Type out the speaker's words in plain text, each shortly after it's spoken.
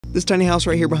This tiny house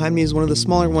right here behind me is one of the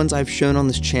smaller ones I've shown on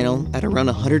this channel. At around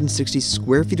 160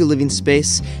 square feet of living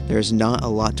space, there's not a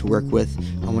lot to work with.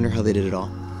 I wonder how they did it all.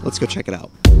 Let's go check it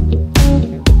out.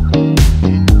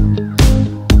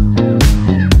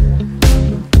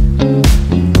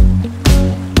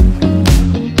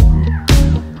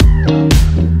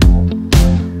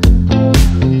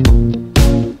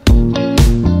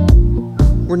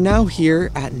 We're now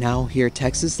here at Now Here,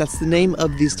 Texas. That's the name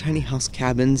of these tiny house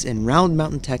cabins in Round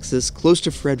Mountain, Texas, close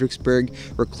to Fredericksburg.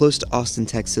 We're close to Austin,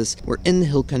 Texas. We're in the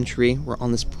hill country. We're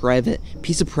on this private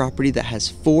piece of property that has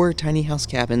 4 tiny house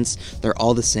cabins. They're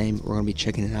all the same. We're gonna be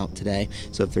checking it out today.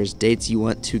 So if there's dates you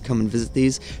want to come and visit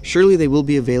these, surely they will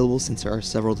be available since there are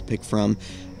several to pick from.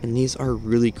 And these are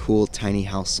really cool tiny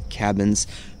house cabins.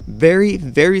 Very,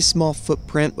 very small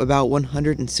footprint, about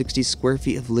 160 square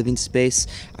feet of living space.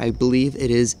 I believe it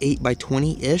is 8 by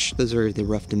 20-ish. Those are the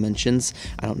rough dimensions.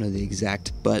 I don't know the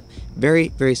exact, but very,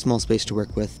 very small space to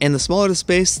work with. And the smaller the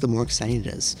space, the more exciting it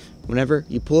is. Whenever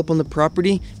you pull up on the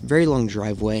property, very long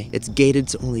driveway. It's gated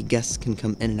so only guests can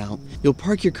come in and out. You'll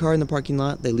park your car in the parking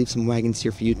lot. They leave some wagons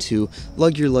here for you to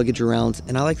lug your luggage around.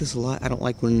 And I like this a lot. I don't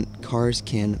like when cars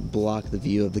can block the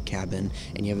view of the cabin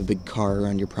and you have a big car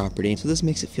around your property. So this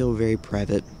makes it feel very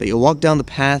private. But you'll walk down the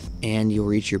path and you'll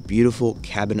reach your beautiful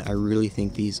cabin. I really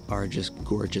think these are just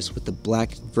gorgeous with the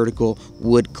black vertical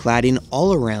wood cladding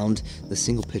all around, the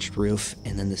single pitched roof,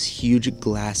 and then this huge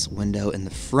glass window in the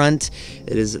front.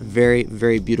 It is very,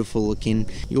 very beautiful looking.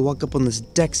 You'll walk up on this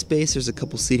deck space. There's a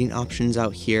couple seating options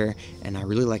out here, and I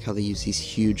really like how they use these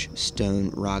huge stone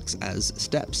rocks as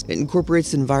steps. It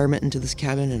incorporates the environment into this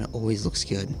cabin, and it always looks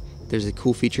good. There's a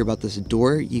cool feature about this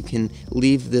door. You can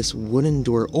leave this wooden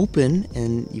door open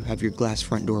and you have your glass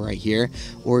front door right here.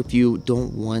 Or if you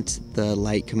don't want the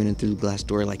light coming in through the glass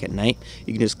door like at night,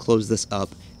 you can just close this up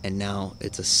and now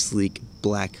it's a sleek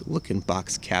black looking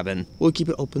box cabin. We'll keep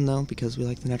it open though because we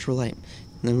like the natural light.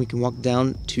 And then we can walk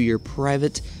down to your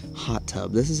private hot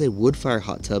tub. This is a wood fire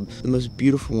hot tub, the most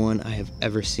beautiful one I have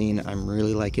ever seen. I'm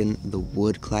really liking the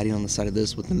wood cladding on the side of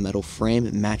this with the metal frame.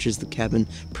 It matches the cabin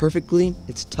perfectly.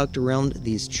 It's tucked around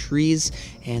these trees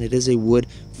and it is a wood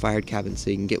fired cabin,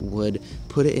 so you can get wood,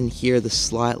 put it in here, the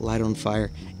slot, light on fire,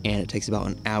 and it takes about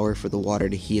an hour for the water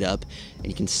to heat up. And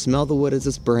you can smell the wood as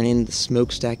it's burning. The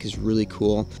smokestack is really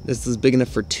cool. This is big enough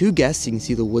for 2 guests. You can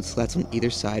see the wood slats on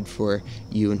either side for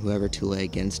you and whoever to lay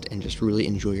against and just really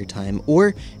enjoy your time.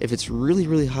 Or if it's really,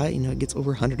 really hot, you know, it gets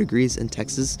over 100 degrees in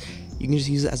Texas, you can just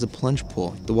use it as a plunge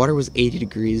pool. The water was 80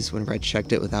 degrees whenever I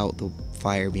checked it without the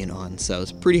fire being on, so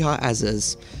it's pretty hot as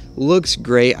is. Looks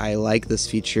great. I like this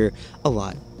feature a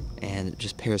lot. And it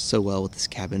just pairs so well with this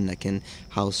cabin that can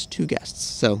house 2 guests.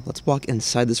 So let's walk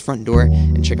inside this front door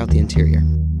and check out the interior.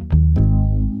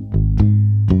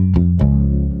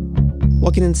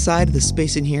 Walking inside, the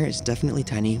space in here is definitely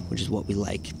tiny, which is what we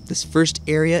like. This first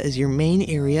area is your main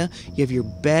area. You have your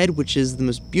bed, which is the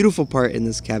most beautiful part in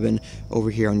this cabin,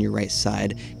 over here on your right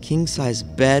side. King size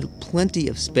bed, plenty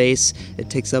of space.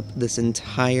 It takes up this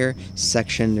entire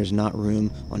section. There's not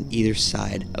room on either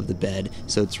side of the bed,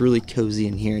 so it's really cozy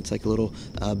in here. It's like a little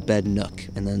bed nook.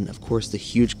 And then, of course, the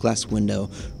huge glass window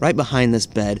right behind this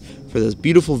bed for those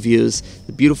beautiful views,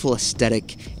 the beautiful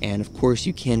aesthetic, and of course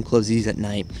you can close these at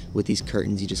night with these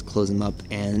curtains. You just close them up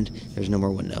and there's no more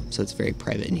window, so it's very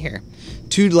private in here.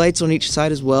 2 lights on each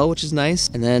side as well, which is nice.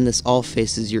 And then this all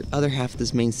faces your other half of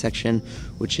this main section,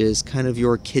 which is kind of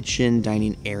your kitchen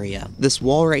dining area. This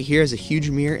wall right here is a huge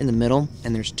mirror in the middle,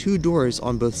 and there's 2 doors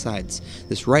on both sides.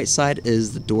 This right side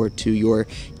is the door to your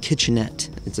kitchenette.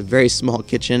 It's a very small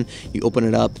kitchen. You open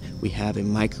it up, we have a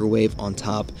microwave on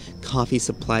top, coffee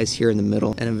supplies here in the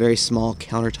middle, and a very small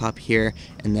countertop here,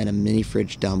 and then a mini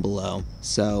fridge down below.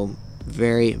 So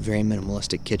very, very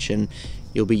minimalistic kitchen.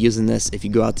 You'll be using this if you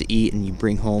go out to eat and you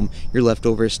bring home your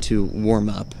leftovers to warm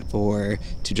up or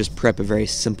to just prep a very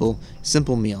simple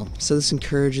meal. So this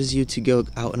encourages you to go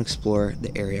out and explore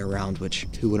the area around, which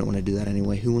who wouldn't want to do that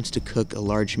anyway? Who wants to cook a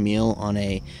large meal on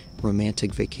a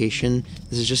romantic vacation?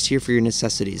 This is just here for your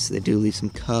necessities. They do leave some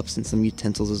cups and some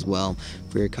utensils as well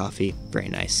for your coffee. Very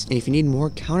nice. And if you need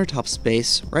more countertop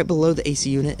space, right below the AC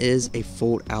unit is a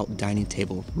fold-out dining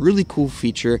table. Really cool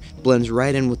feature, blends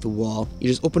right in with the wall. You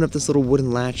just open up this little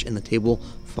wooden latch and the table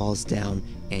falls down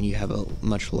and you have a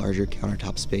much larger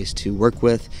countertop space to work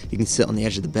with. You can sit on the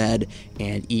edge of the bed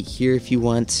and eat here if you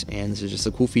want, and this is just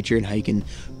a cool feature in how you can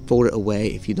fold it away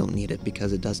if you don't need it,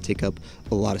 because it does take up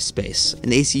a lot of space.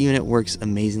 An AC unit works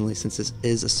amazingly since this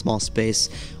is a small space.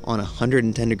 On a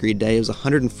 110 degree day, it was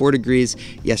 104 degrees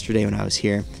yesterday when I was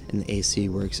here, and the AC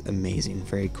works amazing,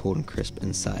 very cold and crisp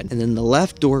inside. And then the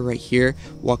left door right here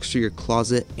walks through your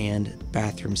closet and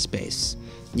bathroom space.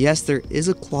 Yes, there is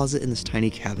a closet in this tiny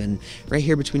cabin. Right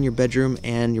here between your bedroom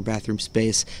and your bathroom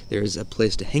space, there's a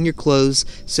place to hang your clothes,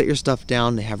 set your stuff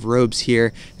down. They have robes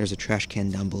here. There's a trash can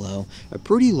down below. A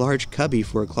pretty large cubby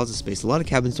for a closet space. A lot of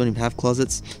cabins don't even have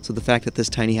closets, so the fact that this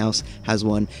tiny house has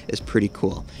one is pretty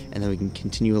cool. And then we can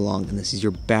continue along, and this is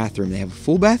your bathroom. They have a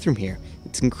full bathroom here.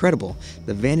 It's incredible.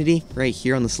 The vanity right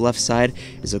here on this left side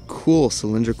is a cool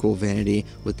cylindrical vanity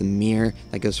with the mirror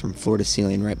that goes from floor to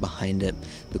ceiling right behind it.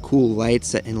 The cool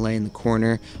lights that inlay in the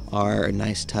corner are a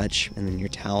nice touch, and then your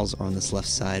towels are on this left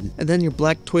side. And then your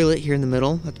black toilet here in the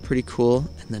middle, that's pretty cool.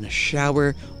 And then a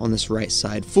shower on this right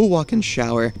side, full walk-in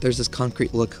shower. There's this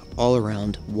concrete look all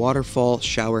around. Waterfall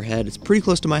shower head. It's pretty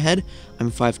close to my head.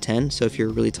 I'm 5'10", so if you're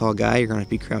a really tall guy, you're gonna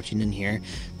be crouching in here.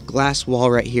 Glass wall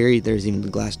right here. There's even the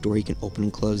glass door you can open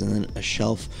and close, and then a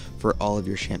shelf for all of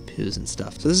your shampoos and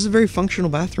stuff. So this is a very functional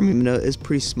bathroom. Even though it is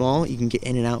pretty small, you can get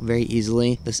in and out very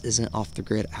easily. This isn't off the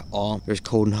grid at all. There's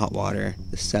cold and hot water,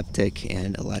 the septic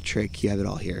and electric. You have it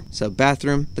all here. So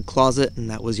bathroom, the closet, and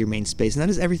that was your main space. And that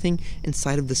is everything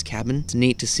inside of this cabin. It's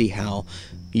neat to see how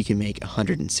you can make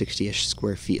 160-ish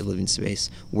square feet of living space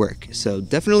work. So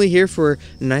definitely here for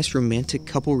a nice romantic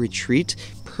couple retreat.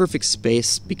 Perfect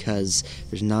space because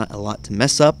there's not a lot to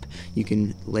mess up. You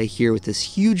can lay here with this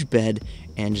huge bed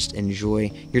and just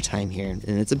enjoy your time here.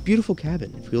 And it's a beautiful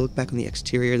cabin. If we look back on the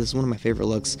exterior, this is one of my favorite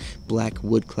looks. Black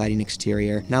wood cladding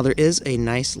exterior. Now there is a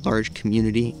nice large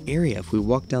community area. If we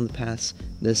walk down the path,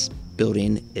 this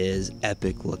building is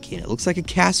epic looking. It looks like a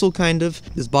castle kind of.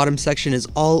 This bottom section is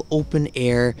all open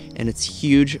air and it's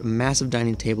huge, massive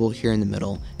dining table here in the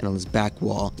middle, and on this back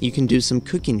wall you can do some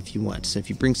cooking if you want. So if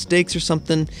you bring steaks or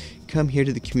something, come here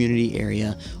to the community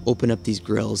area, open up these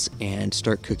grills and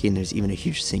start cooking. There's even a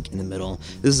huge sink in the middle.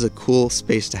 This is a cool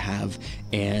space to have,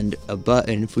 and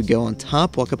if we go on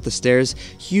top, walk up the stairs,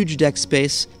 huge deck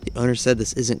space. The owner said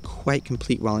this isn't quite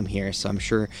complete while I'm here, so I'm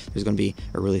sure there's going to be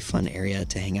a really fun area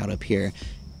to hang out up here.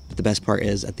 But the best part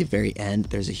is at the very end,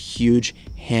 there's a huge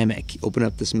hammock. Open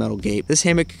up this metal gate. This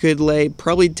hammock could lay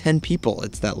probably 10 people.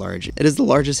 It's that large. It is the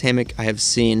largest hammock I have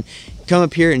seen. Come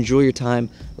up here, enjoy your time,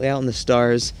 lay out in the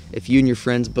stars. If you and your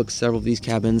friends book several of these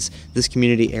cabins, this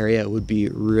community area would be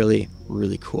really,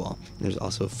 really cool. And there's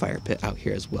also a fire pit out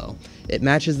here as well. It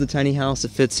matches the tiny house.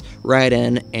 It fits right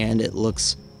in, and it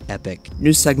looks epic.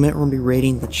 New segment, we're gonna be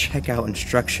rating the checkout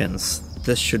instructions.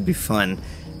 This should be fun.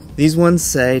 These ones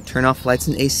say turn off lights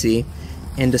and AC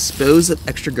and dispose of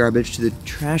extra garbage to the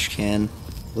trash can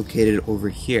located over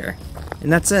here.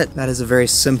 And that's it. That is a very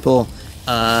simple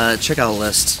checkout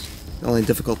list. The only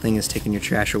difficult thing is taking your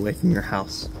trash away from your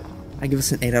house. I give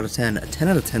us an 8 out of 10. A 10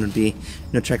 out of 10 would be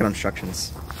no checkout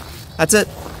instructions. That's it.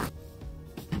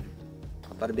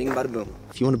 Bada bing, bada boom.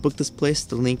 If you want to book this place,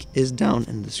 the link is down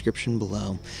in the description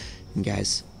below. And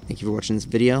guys, thank you for watching this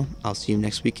video. I'll see you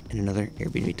next week in another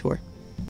Airbnb tour.